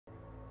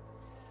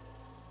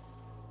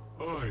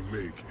I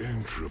make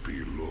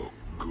entropy look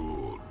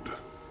good.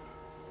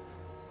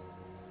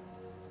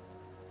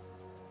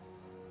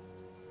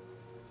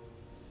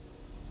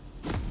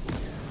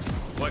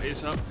 What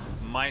is up?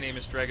 My name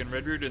is Dragon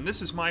Redbeard, and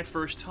this is my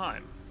first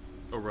time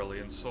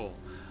Aurelion Sol.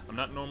 I'm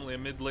not normally a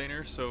mid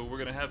laner, so we're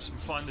gonna have some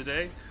fun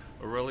today.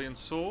 Aurelion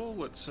Sol,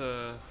 let's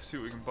see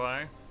what we can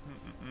buy.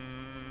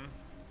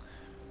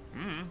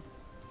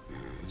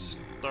 Let's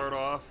start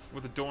off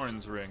with a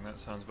Doran's Ring, that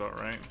sounds about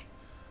right.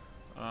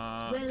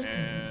 Welcome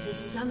to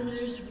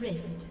Summoner's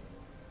Rift.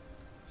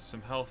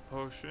 Some health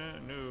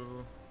potion,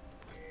 no.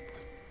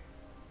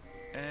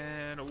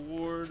 And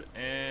award,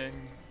 and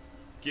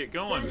get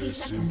going. There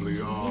simply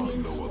are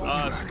no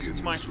other Since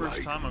it's my first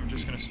like time, I'm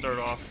just going to me. start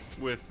off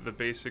with the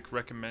basic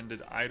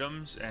recommended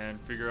items and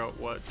figure out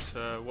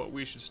what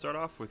we should start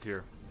off with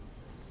here.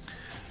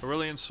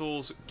 Aurelion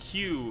Sol's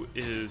Q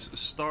is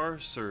Star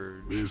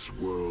Surge. This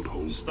world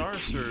holds Star the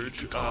key Surge,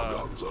 to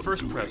Targon's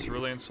first undoing. press,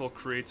 Aurelion Sol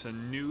creates a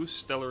new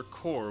stellar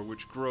core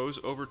which grows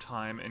over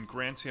time and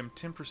grants him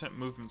 10%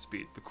 movement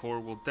speed. The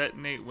core will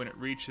detonate when it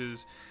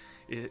reaches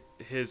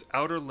his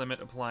outer limit,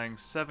 applying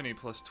 70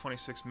 plus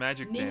 26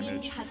 magic Minions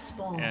damage have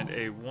spawned. and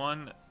a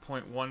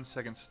 1.1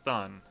 second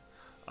stun.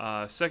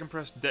 Second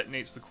press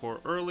detonates the core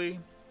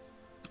early.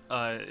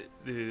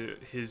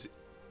 His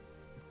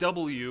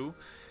W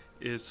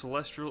is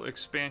Celestial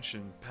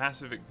Expansion.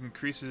 Passive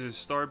increases his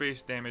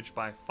star-based damage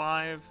by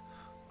 5.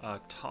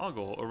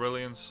 Toggle,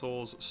 Aurelion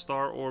Sol's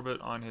star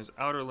orbit on his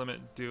outer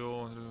limit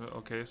deal.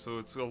 Okay, so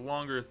it's a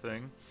longer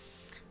thing.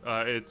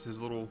 It's his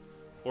little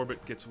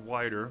orbit gets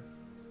wider.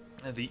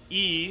 And the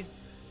E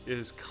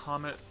is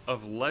Comet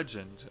of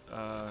Legend.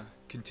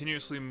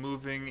 Continuously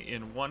moving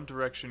in one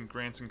direction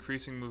grants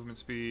increasing movement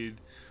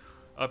speed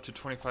up to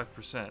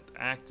 25%.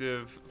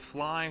 Active,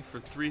 fly for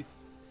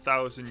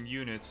 3,000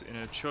 units in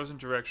a chosen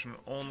direction,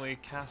 only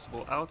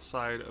castable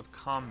outside of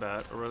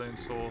combat. Aurelion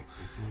Sol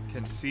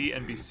can see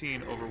and be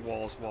seen over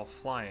walls while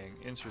flying.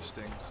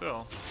 Interesting.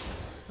 So,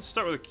 let's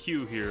start with a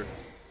Q here.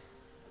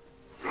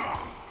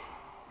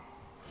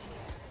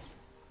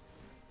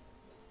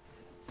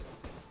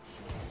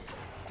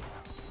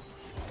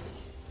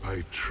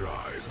 I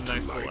tried It's a to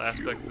nice like little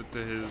aspect you. with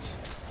his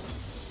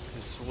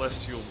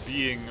celestial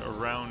being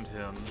around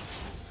him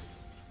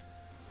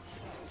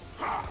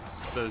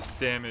does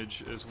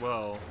damage as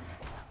well,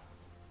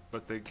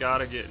 but they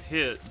gotta get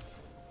hit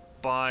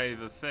by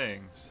the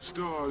things.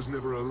 Stars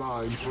never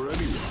align for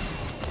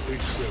anyone,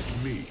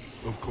 except me,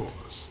 of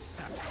course.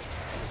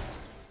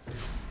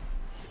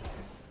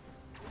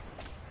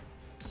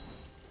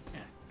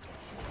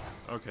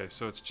 Okay,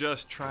 so it's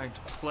just trying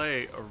to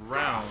play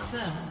around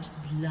First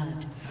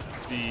blood.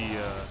 the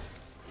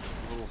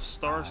little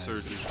star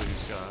surges that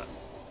he's got.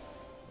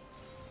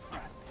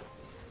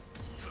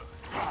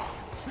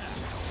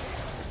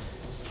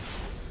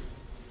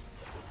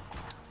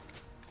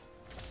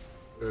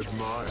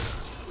 Admire,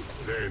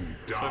 then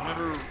die. So I've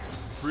never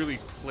really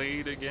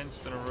played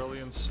against an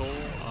Aurelion Sol.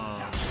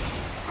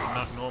 I'm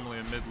not normally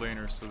a mid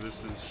laner, so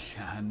this is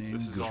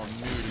all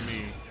new to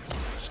me.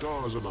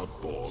 Stars are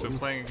not born. So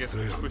playing against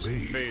they the are Twisted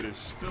made Fate is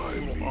still a by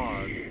little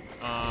me.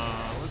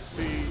 odd. Let's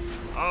see.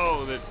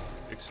 Oh, that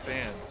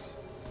expands.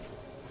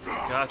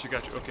 Gotcha.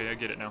 Okay, I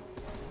get it now.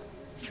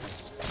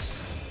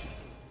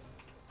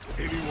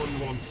 Anyone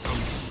want some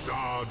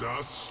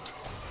stardust?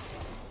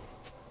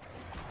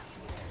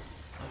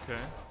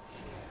 Okay.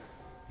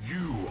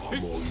 You are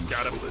more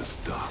Got him. useful as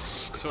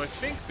dust. So I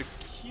think the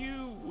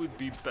Q would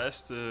be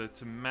best to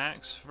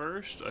max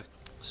first. I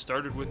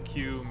started with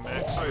Q,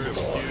 max I first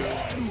never Q.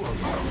 too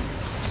unloved.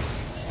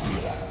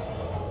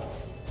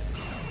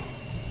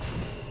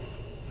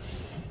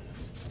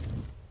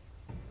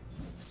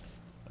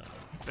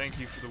 Thank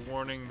you for the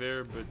warning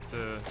there, but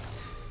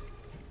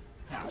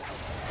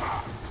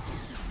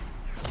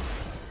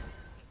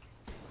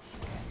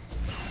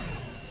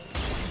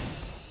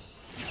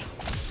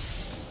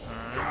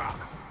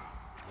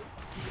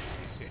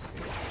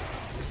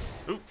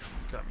oop,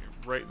 got me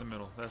right in the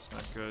middle. That's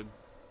not good.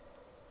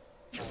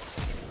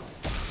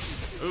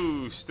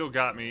 Ooh, still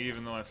got me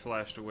even though I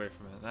flashed away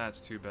from it. That's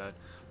too bad.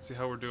 Let's see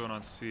how we're doing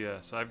on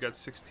CS. I've got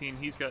 16,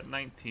 he's got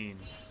 19.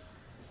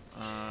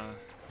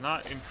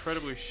 Not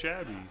incredibly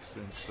shabby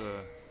since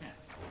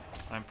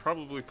I'm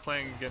probably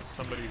playing against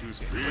somebody who's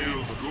played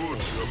Feels before.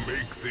 good to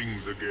make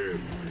things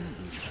again.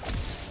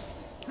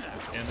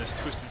 And this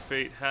Twisted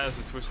Fate has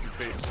a Twisted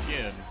Fate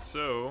skin,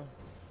 so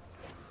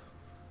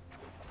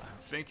I'm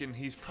thinking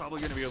he's probably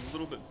going to be a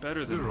little bit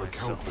better than There are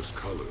myself. countless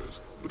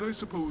colors, but I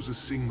suppose a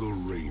single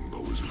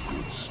rainbow is a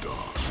good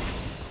start.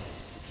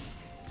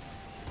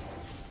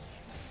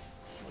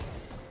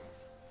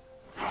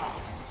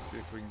 Let's see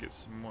if we can get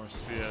some more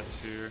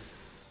CS here.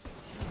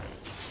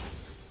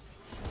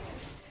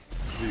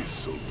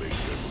 This'll make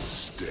them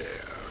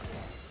stare.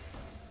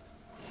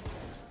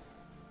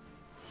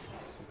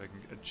 See if I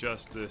can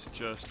adjust this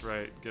just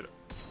right. Get it.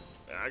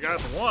 I got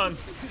the one.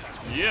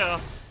 Yeah,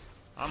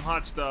 I'm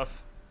hot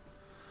stuff.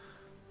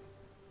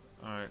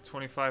 All right. Alright,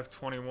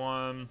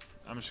 25-21.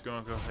 I'm just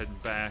going to go ahead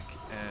and back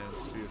and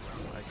see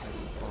if I can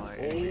buy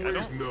anything. I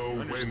don't know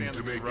when understand to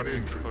the make an corrupting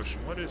entrance.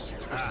 potion. What is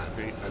Twisted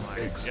Fate?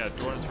 Yeah,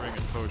 Doran's Ring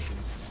and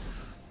Potions.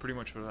 Pretty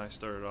much what I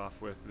started off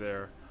with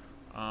there.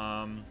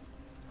 I'm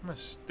going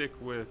to stick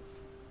with...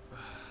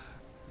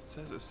 It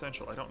says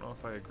Essential. I don't know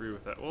if I agree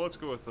with that. Well, let's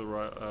go with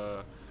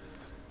the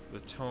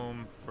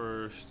Tome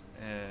first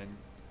and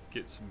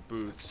get some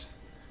boots.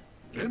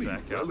 Get Any back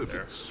out there.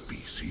 relevant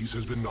species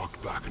has been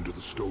knocked back into the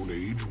Stone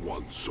Age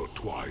once or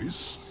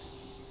twice.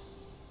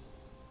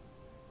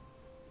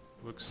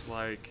 Looks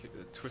like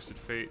Twisted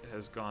Fate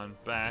has gone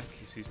back.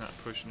 He's not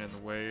pushing in the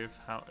wave.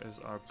 How is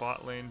our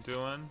bot lane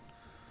doing?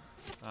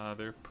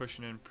 They're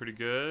pushing in pretty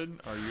good.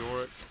 Our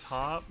Yorick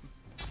top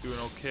doing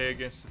okay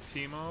against the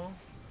Teemo.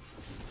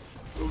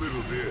 A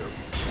little dim,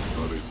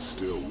 but it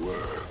still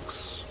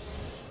works.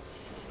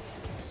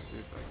 Let's see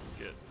if I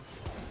can get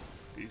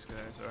these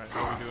guys. Alright,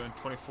 how are we doing?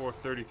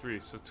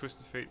 24-33. So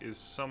Twisted Fate is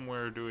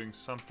somewhere doing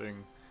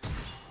something.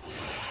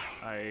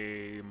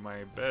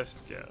 My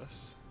best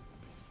guess.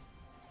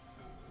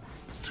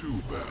 Too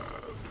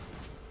bad.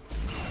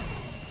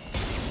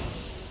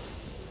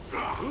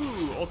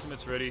 Ooh,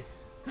 ultimate's ready.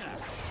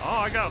 Oh,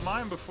 I got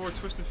mine before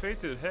Twisted Fate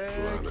did. Heck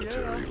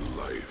Planetary yeah.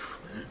 life.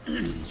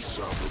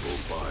 Insufferable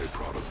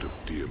byproduct of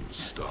dim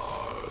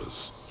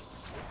stars.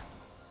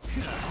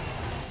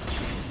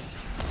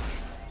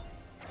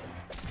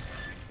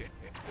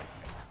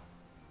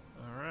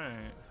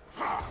 Alright.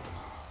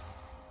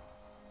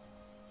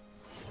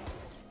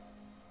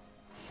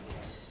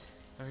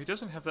 Now, he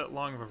doesn't have that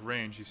long of a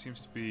range. He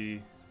seems to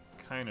be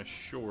kind of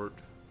short.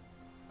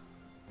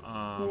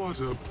 What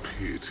a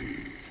pity.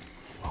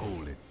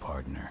 Hold it,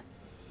 partner.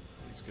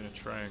 He's gonna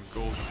try and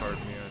gold card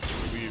me. I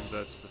believe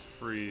that's the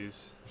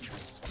freeze.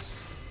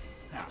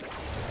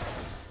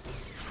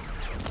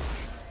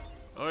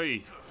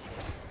 Oi!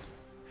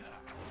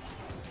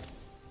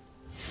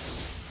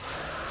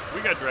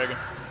 We got dragon.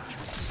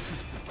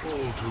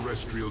 All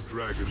terrestrial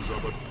dragons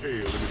are but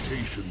pale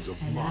imitations of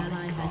An my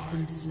ally has kind.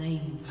 been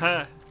slain.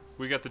 Ha!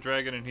 We got the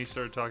dragon and he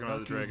started talking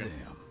about the Lucky dragon.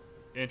 them.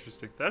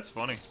 Interesting. That's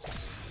funny.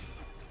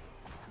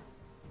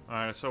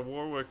 Alright, I saw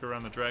Warwick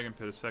around the dragon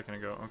pit a second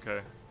ago. Okay.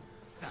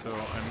 So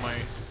I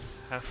might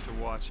have to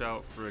watch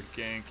out for a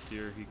gank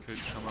here. He could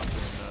come up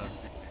and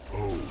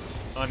Oh,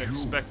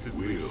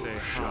 unexpectedly you will say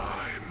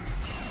hi. shine.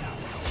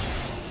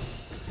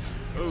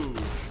 Oh,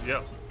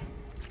 yep.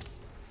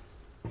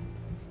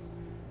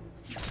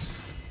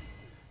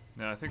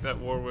 Now I think that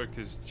Warwick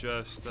is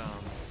just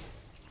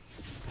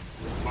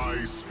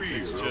My sphere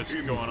it's of just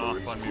going off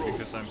influence on me grows.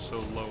 because I'm so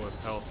low of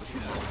health at the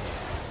moment.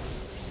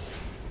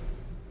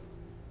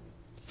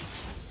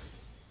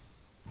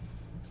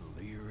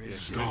 Clear Yeah,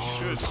 as so it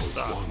should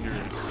stop here in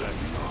a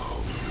second.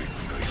 Love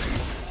igniting.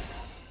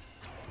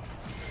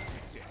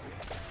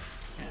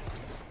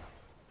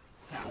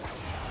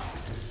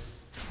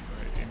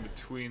 Right in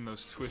between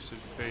those Twisted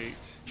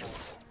Fate.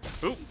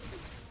 Oop!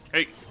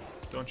 Hey!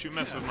 Don't you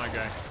mess with my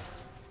guy.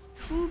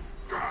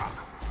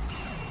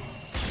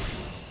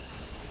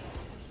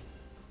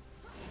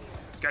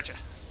 Gotcha!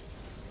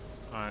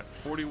 Alright,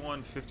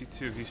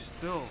 41-52. He's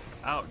still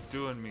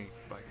outdoing me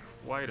by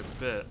quite a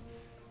bit.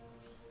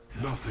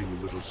 Nothing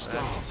a little That's too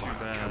starfire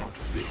bad. cannot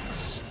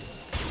fix.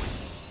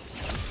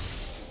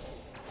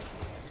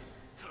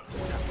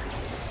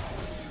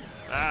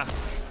 Ah!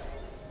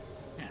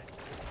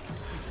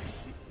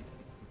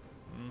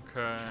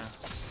 Okay.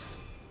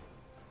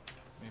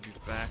 Maybe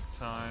back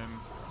time.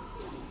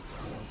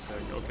 1 sec.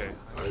 Okay.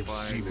 I'll I've buy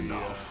seen the,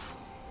 enough.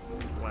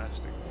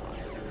 plastic one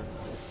here.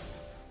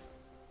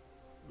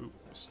 Oop,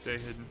 stay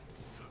hidden.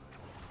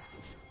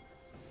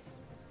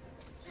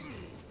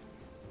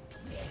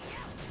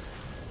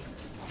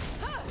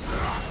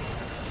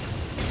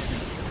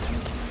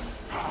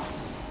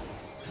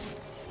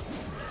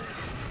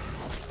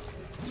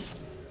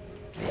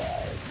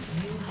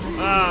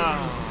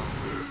 Ah!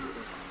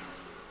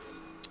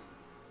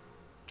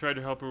 Tried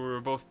to help her. We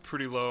were both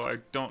pretty low. I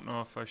don't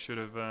know if I should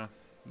have.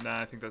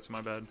 Nah, I think that's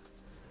my bad.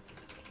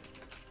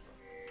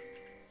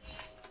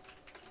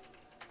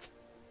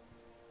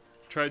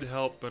 Tried to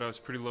help, but I was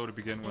pretty low to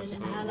begin with,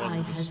 so An it ally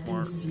wasn't a has been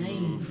smart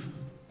slain. move,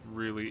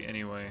 really,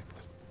 anyway.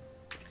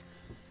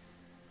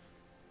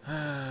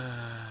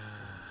 Oh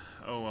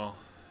well.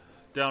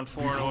 Down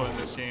 4-0 in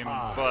this game,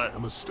 but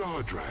I'm a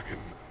star dragon.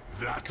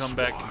 That's come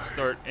back why. and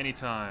start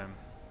anytime.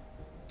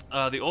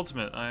 The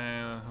ultimate,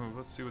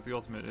 let's see what the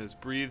ultimate is.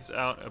 Breathes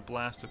out a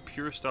blast of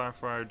pure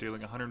starfire,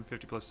 dealing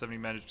 150 plus 70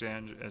 magic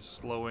damage and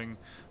slowing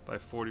by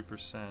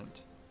 40%.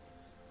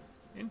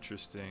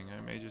 Interesting.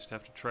 I may just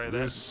have to try that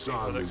and This see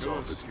how sun that is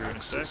off goes its here in a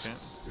axis.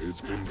 second.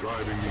 It's been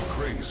driving me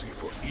crazy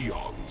for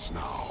eons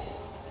now.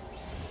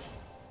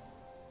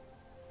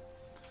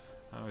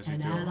 How is he An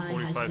doing?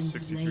 ally has 45, been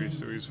 63, so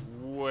slain. he's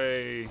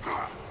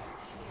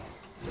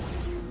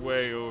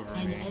way over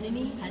An me.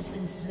 enemy has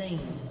been slain.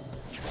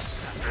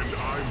 And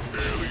I'm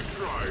barely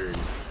trying.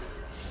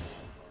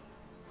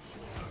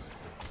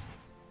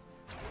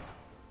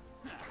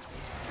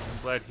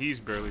 I'm glad he's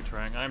barely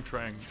trying. I'm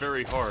trying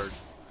very hard.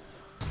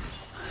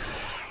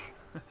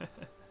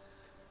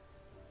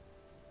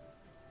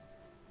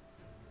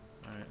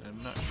 Alright,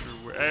 I'm not sure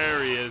where.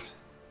 There he is.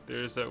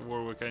 There's that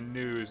Warwick. I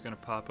knew he was going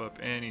to pop up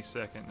any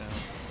second now.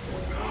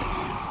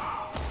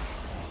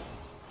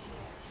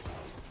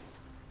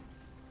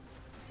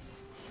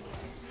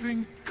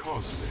 Think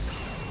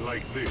cosmic,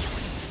 like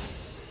this.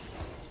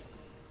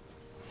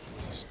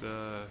 Just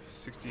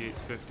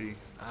 6850.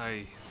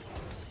 Aye.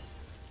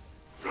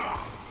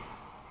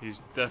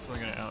 He's definitely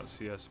going to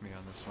out-CS me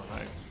on this one.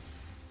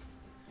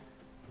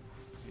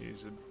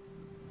 He's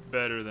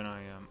better than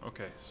I am.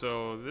 Okay,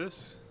 so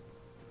this...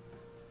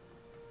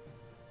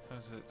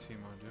 How's that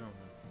Timo doing?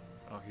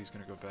 Oh, he's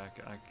going to go back.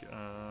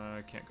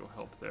 I can't go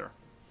help there.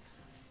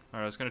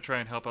 Alright, I was going to try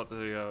and help out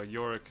the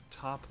Yorick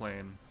top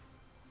lane.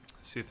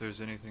 See if there's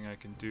anything I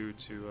can do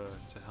to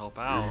help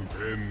out.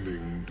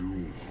 Impending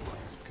doom.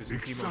 Because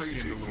Timo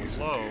seemed a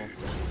little low.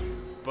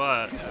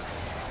 But...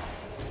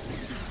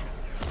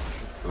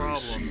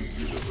 problem,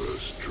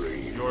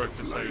 Yorick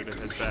decided to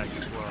head back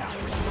as well.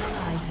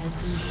 Ally has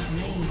been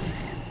slain.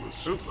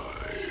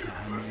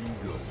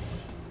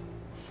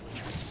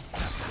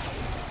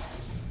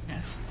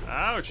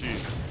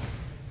 Ouchies!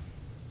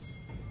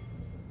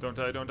 Don't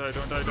die, don't die,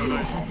 don't die, don't You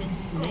die. have been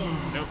slain.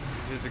 Nope,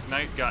 his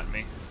ignite got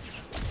me.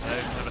 I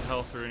didn't have a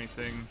health or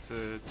anything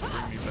to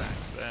bring me back.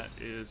 That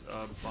is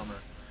a bummer.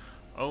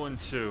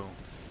 0-2.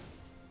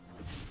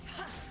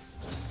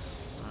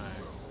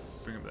 Alright,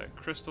 bring him that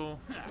crystal.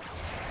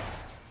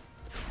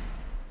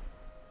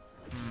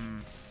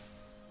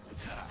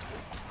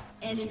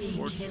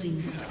 Enemy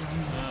killing spree.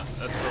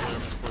 That's probably a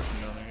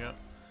misfortune down there, yep.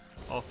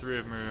 All three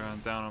of them are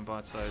down on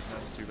bot side,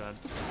 that's too bad.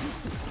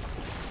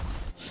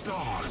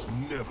 Stars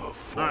never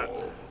fall.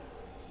 Alright.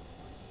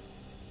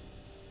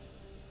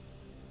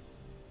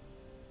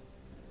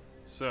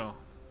 So,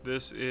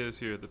 this is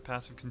here. The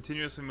passive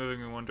continuously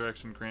moving in one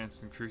direction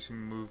grants increasing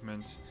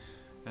movement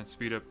and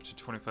speed up to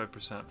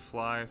 25%.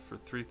 Fly for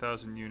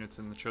 3,000 units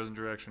in the chosen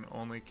direction,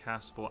 only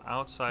castable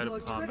outside Your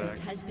of combat. turret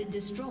has been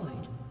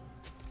destroyed.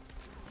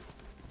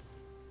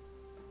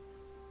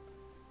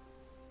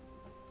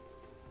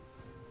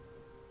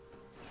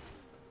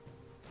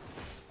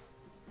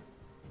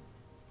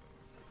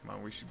 Come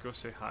on, we should go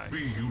say hi.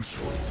 Be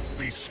useful.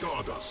 Be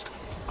Stardust.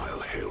 I'll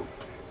help.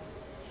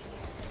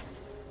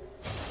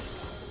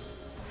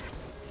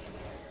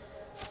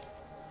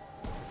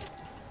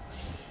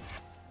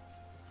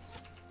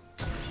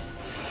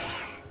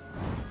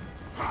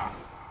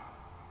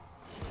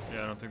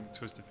 Yeah, I don't think the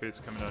Twisted Fate's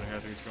coming out here. I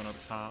think he's going up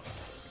top.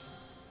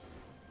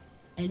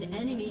 An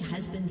enemy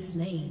has been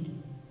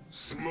slain.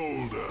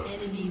 Smolder.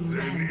 Enemy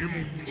Then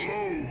rampage.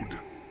 implode.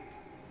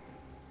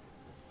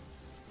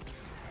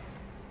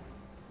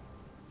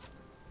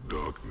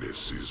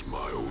 Darkness is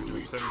my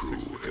only true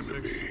 76,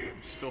 enemy.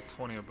 still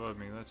 20 above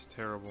me. That's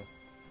terrible.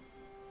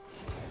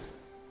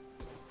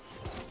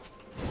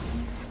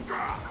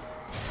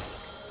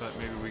 But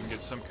maybe we can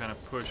get some kind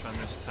of push on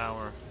this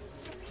tower.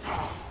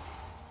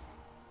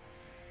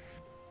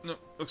 No,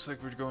 looks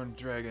like we're going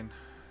dragon.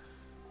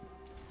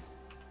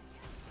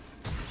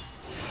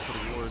 Put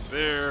a ward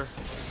there.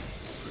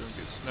 So we don't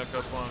get snuck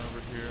up on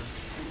over here.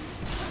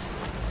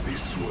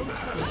 This one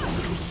has a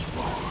little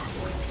spark.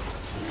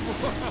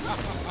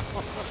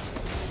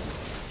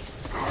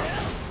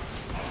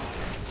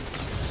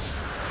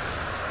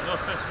 No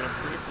offense, but I'm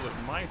grateful that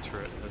my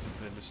turret hasn't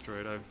been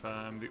destroyed.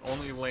 I'm the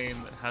only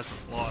lane that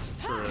hasn't lost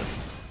turret,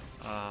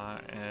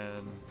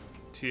 and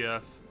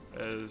TF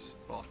as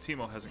well.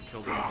 Timo hasn't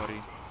killed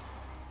anybody,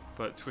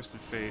 but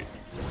Twisted Fate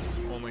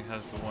only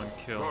has the one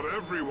kill. Not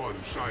everyone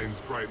shines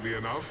brightly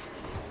enough.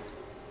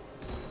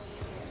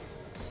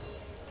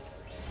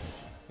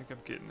 I think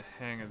I'm getting the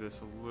hang of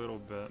this a little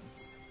bit.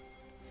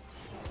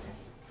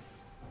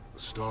 The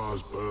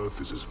star's birth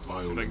is as See if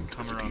I can violent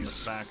come as it around the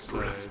is backside.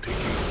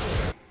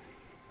 breathtaking.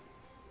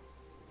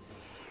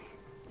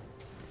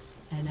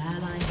 An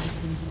ally has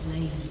been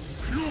slain.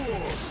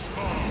 Pure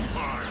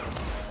starfire.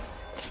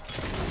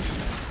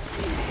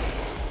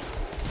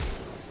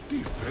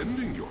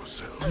 Defending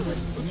yourself. You have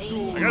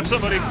slain. I got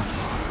somebody. Come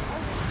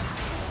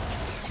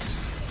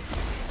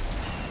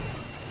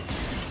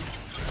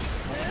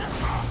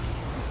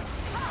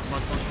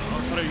on, come on. Oh, I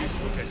thought I used.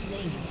 Okay.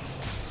 Slain.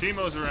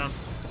 Timo's around.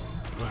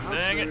 Perhaps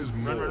Dang it. there is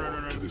Run, more run, run,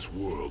 run, run. to this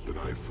world than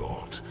I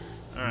thought.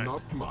 Alright.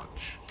 Not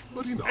much,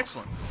 but enough.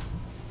 Excellent.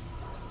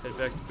 Head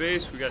back to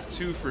base. We got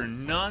 2 for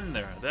none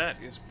there.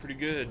 That is pretty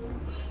good.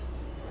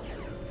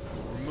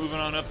 We're moving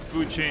on up the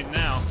food chain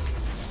now.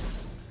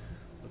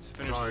 Let's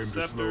finish Time the to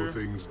slow scepter.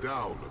 things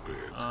down a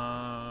bit.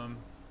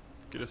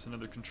 Get us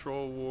another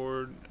control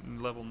ward in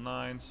level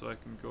 9 so I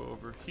can go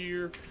over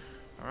here.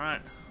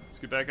 Alright, let's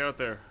get back out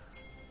there.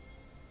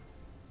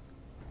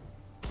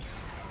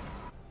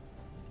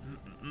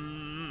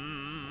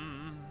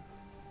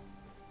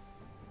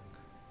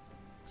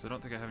 Because I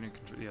don't think I have any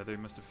control. Yeah, they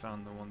must have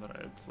found the one that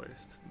I had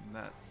placed.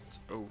 That's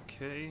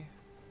okay.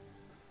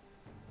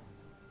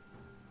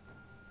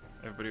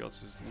 Everybody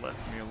else has left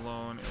me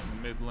alone in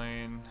the mid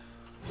lane.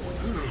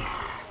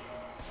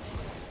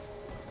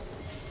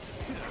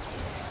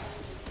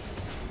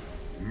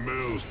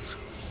 Melt.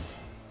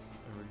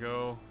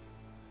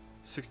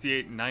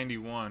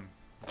 6891.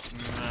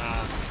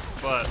 Nah,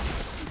 but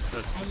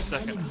that's the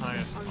second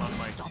highest on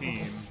my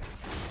team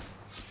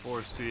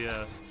for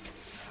CS.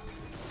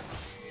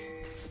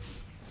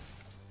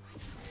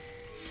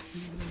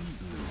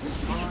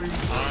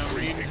 I'm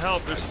needing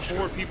help. There's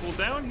 4 people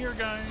down here,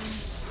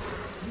 guys.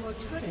 Your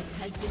turret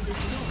has been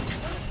destroyed.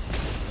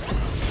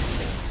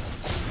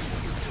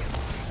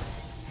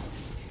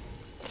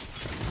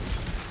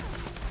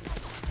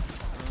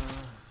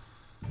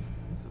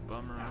 It's a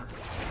bummer.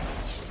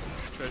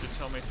 Tried to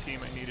tell my team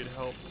I needed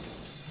help.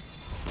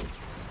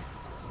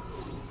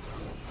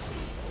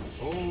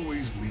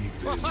 Always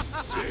leave them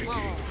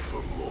begging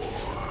for more.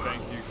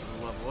 Thank you for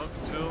the level up,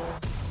 Till.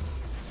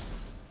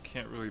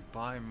 Can't really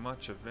buy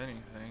much of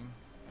anything.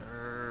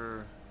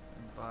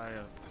 Buy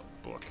a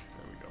book.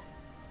 There we go.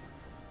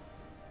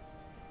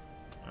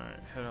 Alright,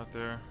 head out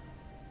there.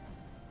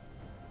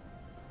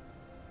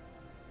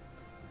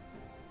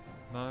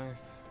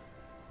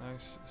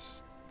 Nice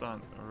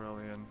stunt,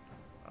 Aurelion.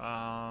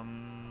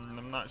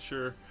 I'm not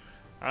sure.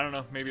 I don't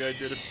know. Maybe I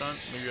did a stunt.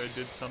 Maybe I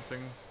did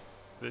something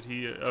that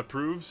he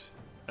approves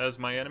as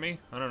my enemy.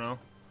 I don't know.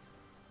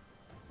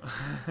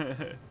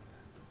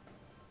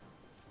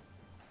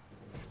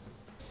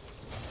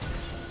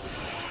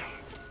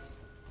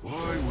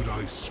 Why would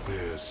I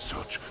spare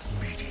such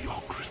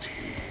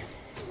mediocrity?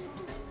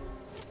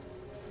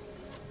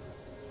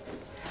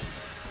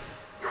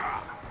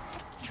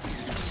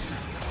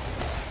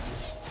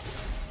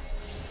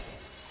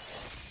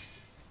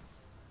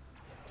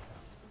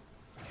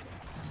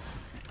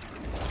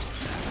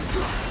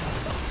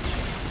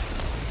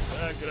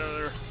 Get out of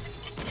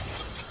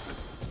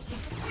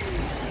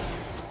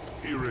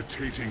there.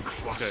 Irritating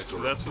cluster. Okay, so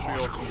that's what the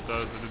particles. ultimate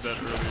does. I did that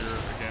earlier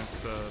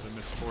against the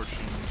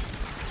misfortune.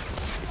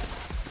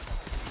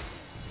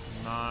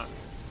 Not...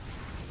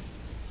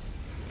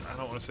 I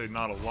don't want to say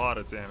not a lot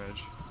of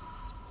damage.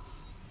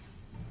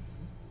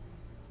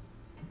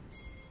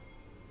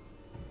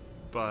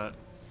 But,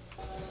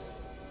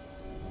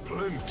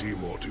 Plenty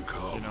more to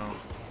come. you know,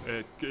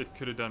 it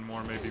could have done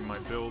more. Maybe my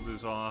build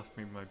is off.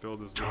 Maybe my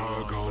build is low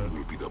on, Targon but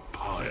will be the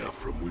pyre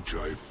from which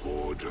I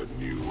forge a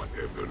new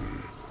heaven.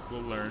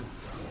 we'll learn.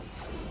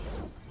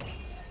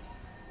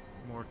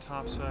 More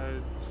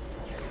topside.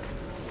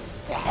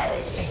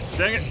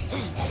 Dang it! I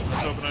was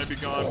hoping I'd be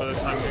gone by the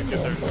time we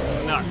get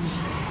there. Nuts.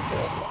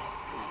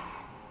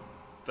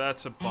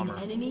 That's a bummer.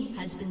 An enemy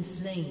has been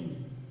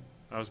slain.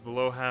 I was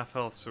below half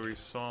health, so he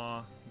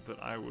saw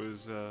that I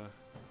was,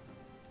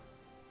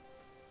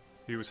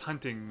 he was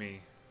hunting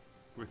me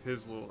with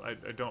his little, I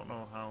don't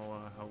know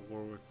how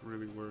Warwick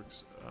really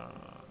works.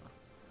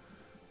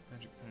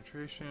 Magic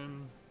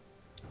penetration.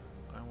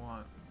 I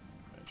want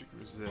magic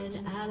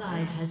resist. An ally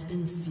has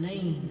been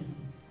slain.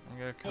 I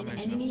got a An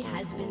combination enemy of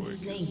has been Warwick is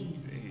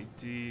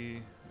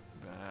slain.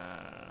 AD.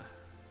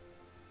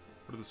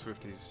 What are the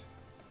Swifties?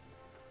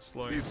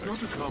 Slowing It's not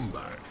a infection.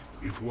 comeback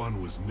if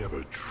one was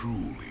never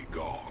truly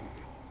gone.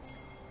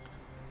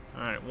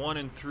 Alright, 1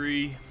 and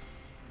 3.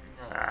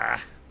 Ah.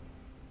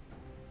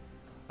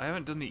 I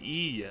haven't done the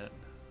E yet.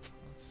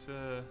 Let's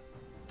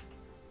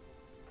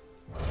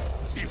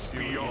It's see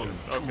what we beyond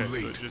get. too Okay, so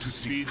late it to just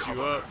seek speeds you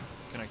cover. up.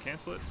 Can I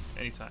cancel it?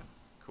 Anytime.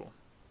 Cool.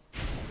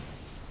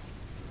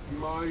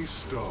 My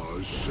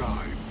stars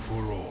shine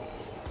for all.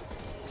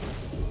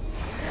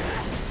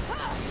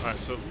 Alright,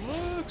 so it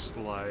looks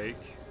like,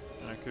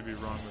 and I could be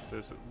wrong with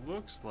this, it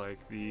looks like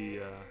the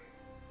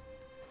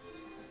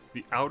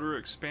outer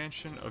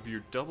expansion of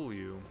your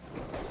W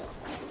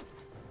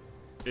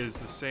is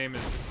the same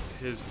as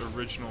his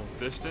original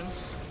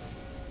distance.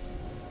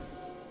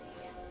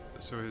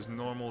 So his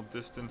normal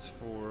distance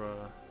for,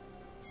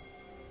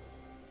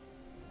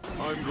 I'm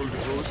going to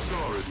throw a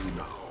star at you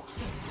now.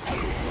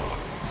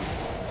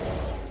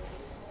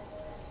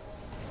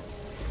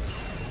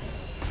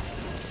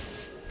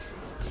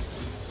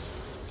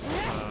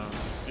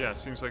 yeah,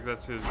 seems like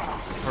that's his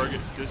target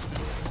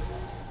distance.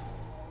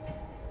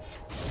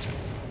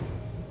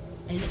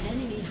 An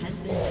enemy has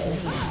been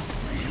slain.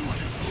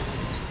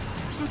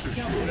 Such a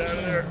Double shame. Get out of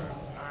kill. there.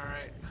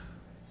 Alright.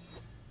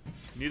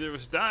 Neither of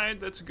us died,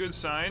 that's a good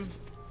sign.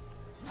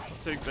 I'll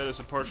take that as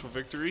a partial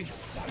victory.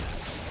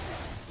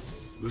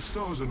 The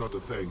stars are not to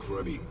thank for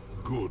any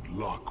good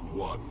luck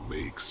one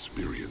may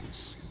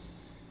experience.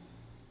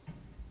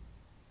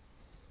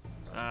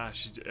 Ah,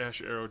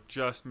 Ash Arrow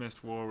just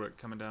missed Warwick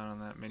coming down on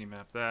that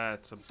mini-map.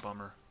 That's a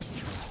bummer. An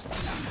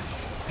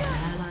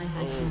ally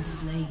has been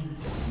slain.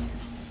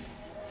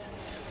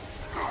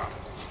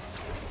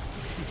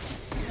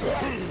 Your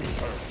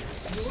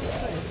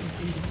turret has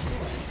been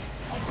destroyed.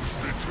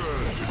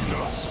 Return to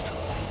dust.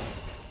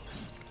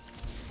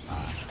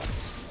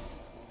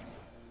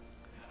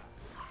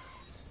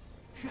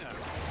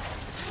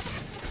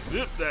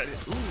 Yep, that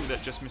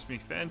just missed me.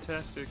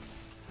 Fantastic.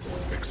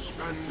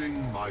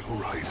 Expanding my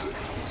horizons.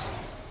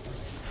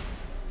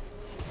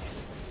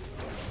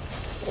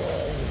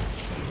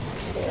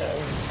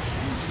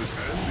 Useless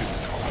hand in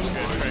top We're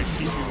gonna try and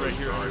keep you right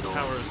here on Guide the on.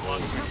 tower as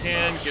long as we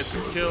can. Get the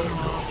kill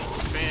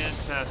off.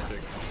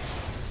 Fantastic.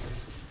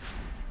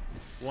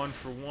 1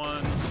 for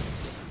 1.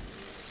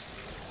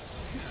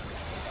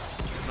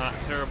 Not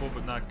terrible,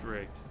 but not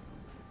great.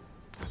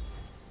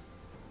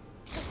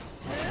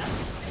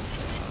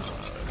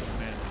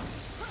 Man.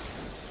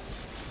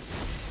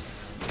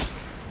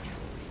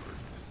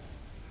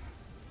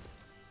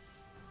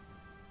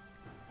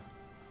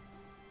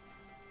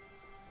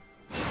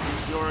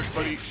 Yours,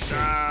 buddy.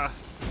 Ah.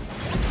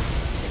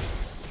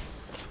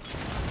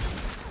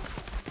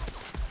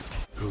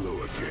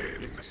 Hello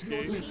again.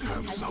 Escape. Your team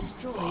has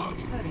destroyed a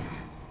turret.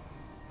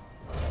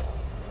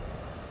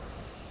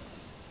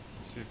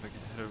 See if I can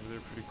head over there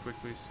pretty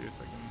quickly. See if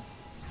I can.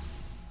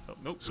 Oh,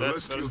 nope.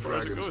 That's Celestial as far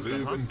as it dragons goes, live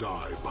then, huh? and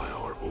die by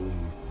our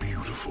own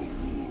beautiful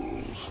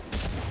rules.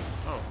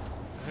 Oh.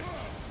 Hey.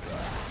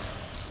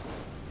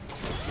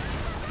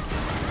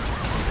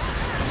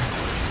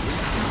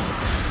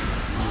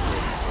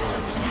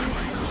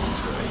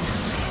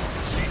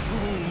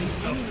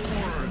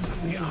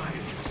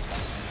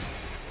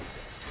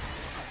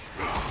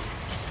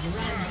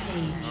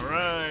 Rampage. All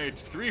right,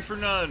 3 for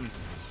none.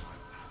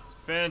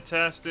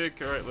 Fantastic.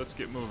 All right, let's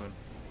get moving.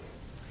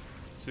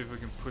 See if we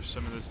can push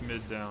some of this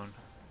mid down.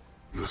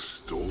 The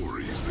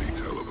stories they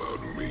tell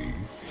about me,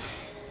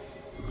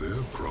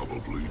 they're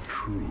probably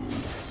true.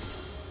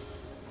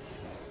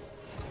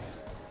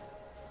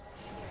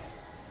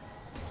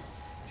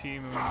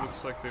 Team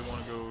looks like they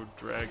want to go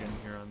dragon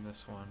here on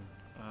this one.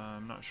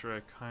 I'm not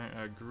sure I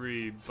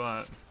agree,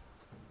 but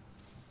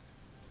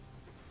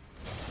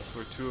that's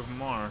where 2 of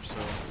them are, so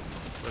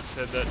let's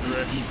head that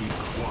direction. Be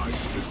quite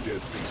the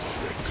deadly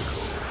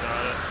spectacle.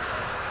 Got it.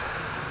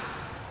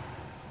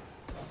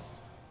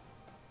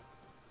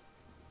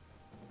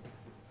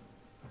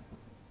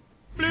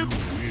 You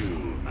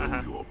will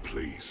know your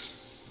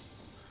place.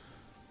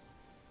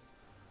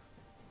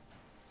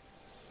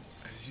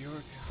 There's your.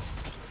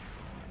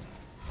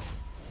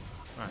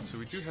 Alright, so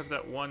we do have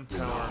that one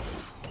tower,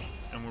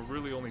 and we're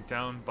really only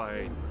down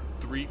by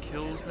 3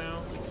 kills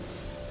now.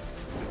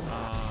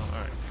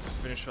 Alright,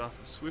 finish off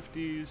with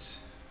Swifties.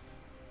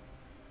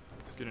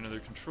 Get another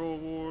control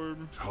ward.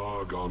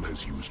 Targon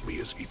has used me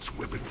as its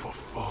weapon for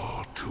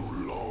far too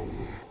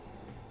long.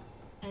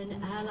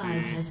 An ally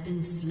has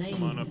been slain.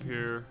 Come on up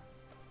here.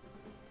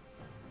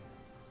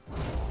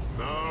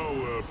 Now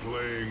we're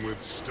playing with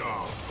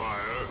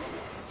Starfire.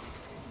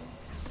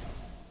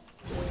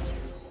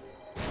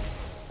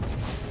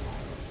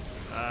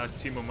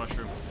 Timo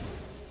Mushroom.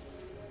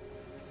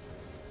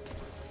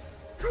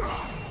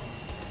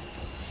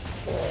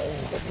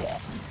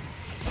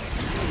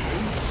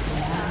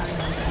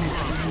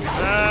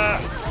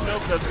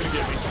 Nope, that's gonna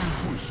get me.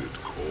 Exquisite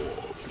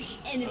corpse.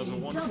 That was a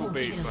wonderful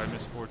bait by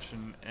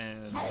Misfortune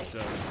and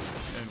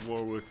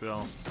Warwick,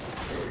 though.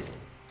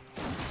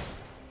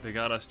 They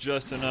got us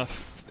just enough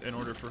in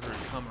order for her to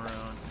come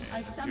around A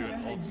and do summoner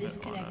an has ultimate on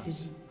disconnected.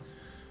 us.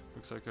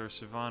 Looks like our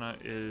Sivana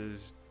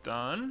is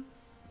done.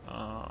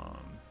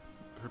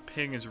 Her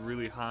ping is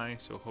really high,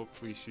 so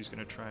hopefully she's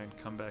going to try and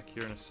come back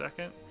here in a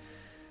second.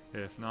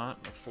 If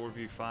not, a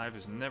 4v5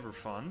 is never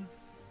fun.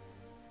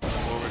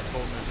 Warwick's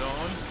holding his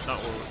own. Not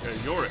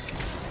Warwick, Yorick.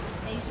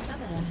 A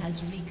summoner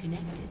has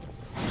reconnected.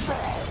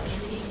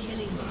 Enemy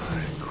killing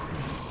spree.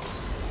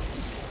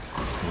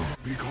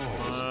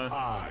 Because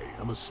I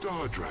am a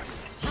star dragon.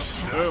 Boom.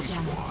 That's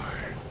why.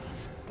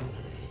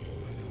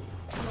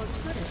 Your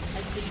turret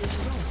has been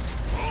destroyed.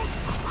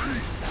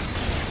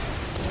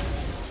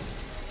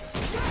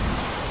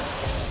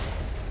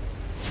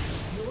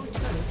 Your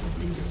turret has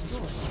been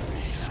destroyed.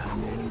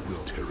 Crawl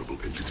with terrible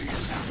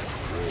entities.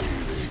 Pray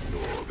they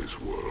ignore this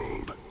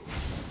world.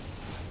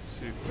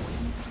 See.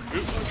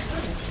 Oop.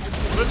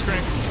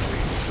 Blitzcrank.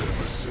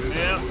 Never said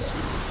Yeah. I was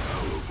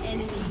infallible.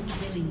 Enemy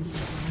killing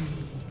spree.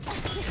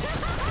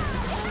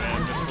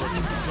 And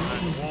Misfortune's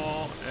behind the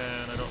wall,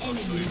 and I don't know if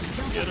Sleeves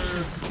can get her.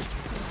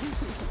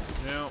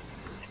 No.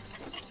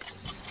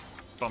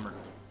 Bummer.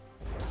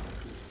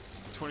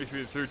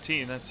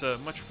 23-13. That's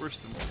much worse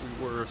than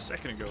we were a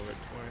second ago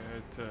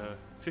at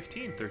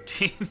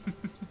 15-13.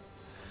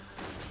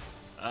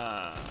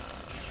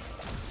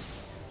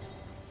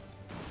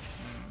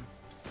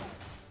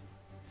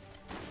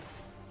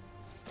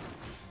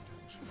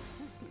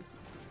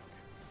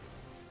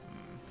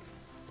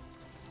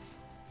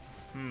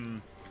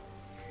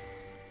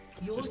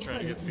 Your Just trying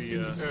to turret get has the,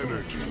 been destroyed.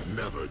 Energy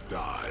never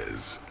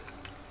dies.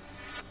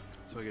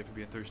 That's what I get for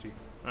being thirsty.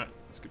 Alright,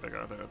 let's get back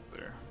out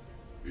there.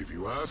 If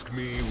you ask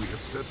me, we have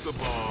set the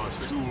bar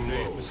too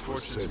low for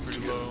Misfortune's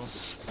pretty low.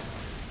 sentience.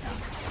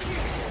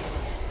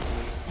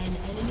 An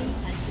enemy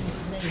has been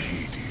slain.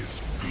 Hideous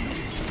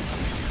being.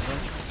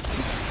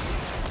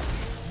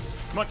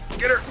 Come on,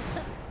 get her!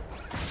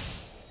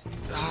 An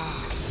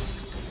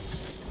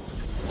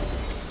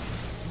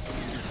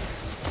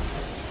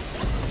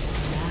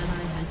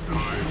ally has been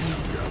Time slain.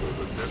 to gather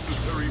the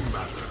necessary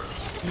matter.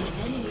 An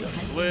enemy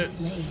has been Lit.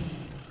 slain.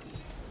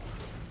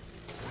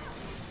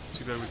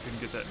 Too bad we couldn't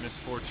get that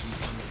Misfortune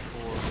from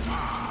before.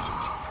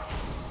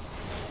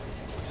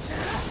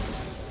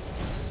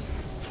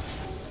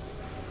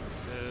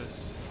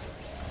 This.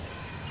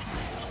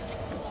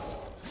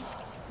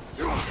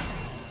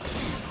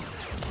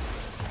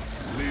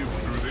 Live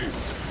through this,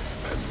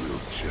 and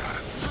we'll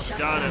chat.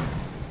 Got him.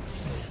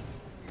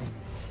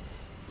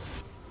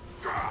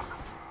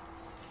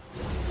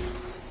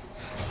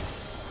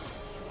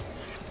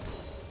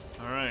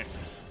 Alright.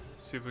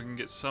 See if we can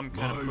get some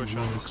kind of push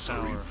on this works are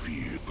tower.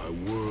 revered by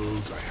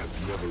worlds I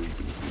have never even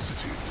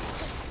visited.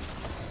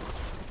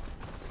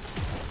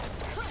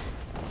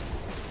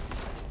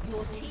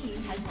 Your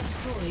team has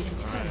destroyed a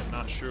turret. Alright,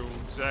 not sure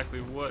exactly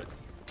what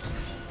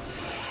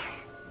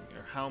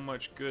or how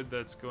much good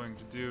that's going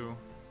to do.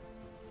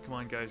 Come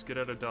on, guys, get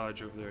out of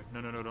dodge over there.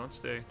 No, don't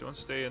stay. Don't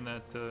stay in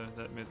that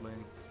that mid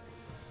lane.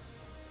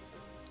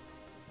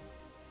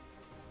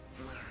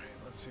 Alright,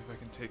 let's see if I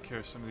can take care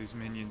of some of these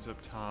minions up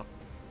top.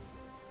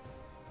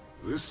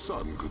 This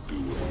sun could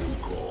do with a new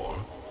core.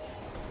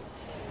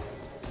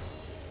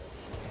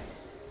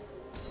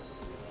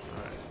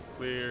 Alright,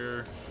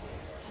 clear.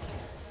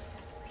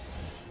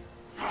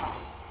 Alright,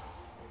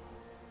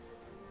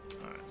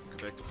 go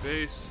back to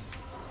base.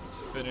 Let's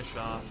finish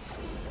off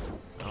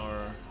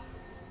our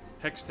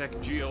Hextech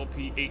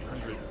GLP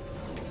 800.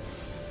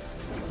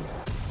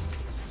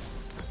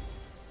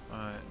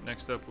 Alright,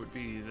 next up would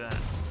be that.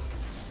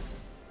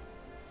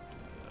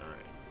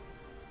 Alright.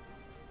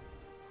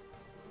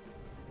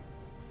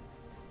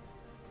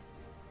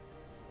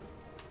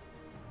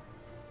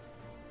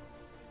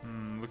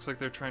 Looks like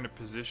they're trying to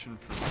position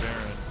for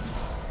Baron.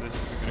 This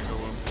isn't gonna go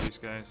well for these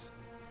guys.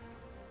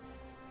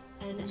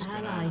 An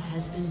ally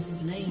has been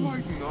slain.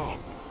 Lighten up.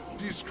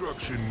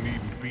 Destruction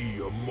needn't be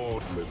a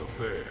maudlin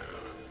affair.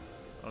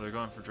 Oh, they're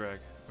going for drag.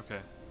 Okay.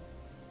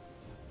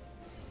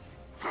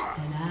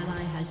 An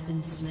ally has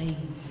been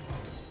slain.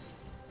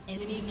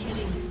 Enemy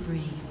killing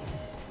spree.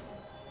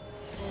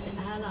 An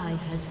ally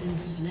has been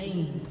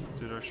slain.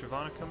 Did our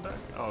Shyvana come back?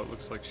 Oh, it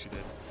looks like she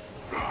did.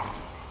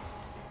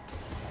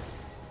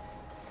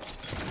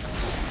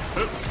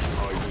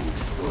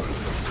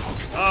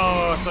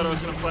 Oh, I thought I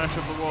was gonna flash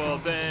up the wall.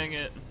 Dang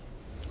it.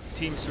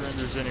 Team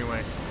surrenders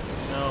anyway.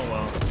 Oh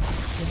well.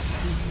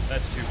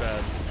 That's too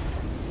bad.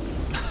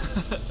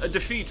 A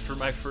defeat for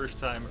my first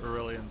time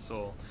Aurelion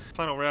Sol.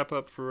 Final wrap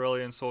up for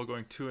Aurelion Sol,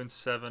 going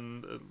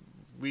 2-7.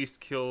 Least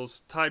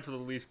kills, tied for the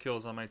least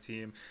kills on my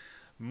team.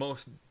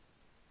 Most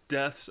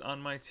deaths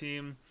on my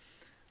team.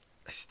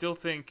 I still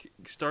think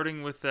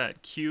starting with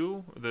that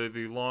Q,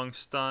 the long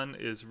stun,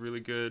 is really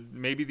good.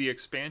 Maybe the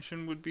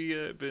expansion would be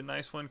a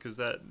nice one, because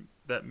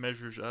that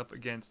measures up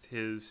against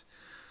his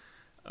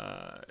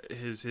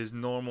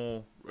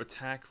normal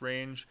attack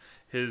range.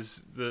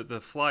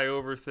 The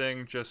flyover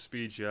thing just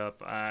speeds you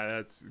up.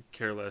 That's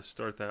careless.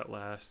 Start that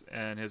last.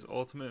 And his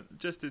ultimate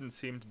just didn't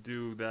seem to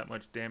do that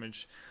much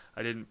damage.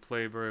 I didn't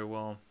play very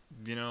well.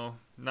 You know,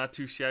 not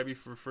too shabby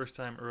for first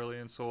time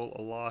Aurelion Sol.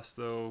 A loss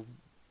though.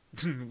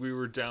 We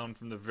were down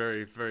from the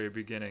very, very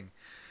beginning.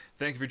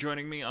 Thank you for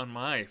joining me on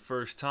my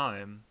first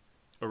time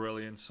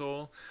Aurelion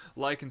Sol.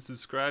 Like and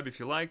subscribe if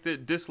you liked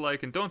it.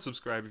 Dislike and don't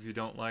subscribe if you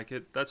don't like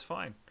it. That's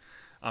fine.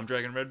 I'm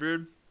Dragon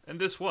Redbeard,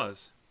 and this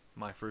was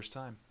my first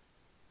time.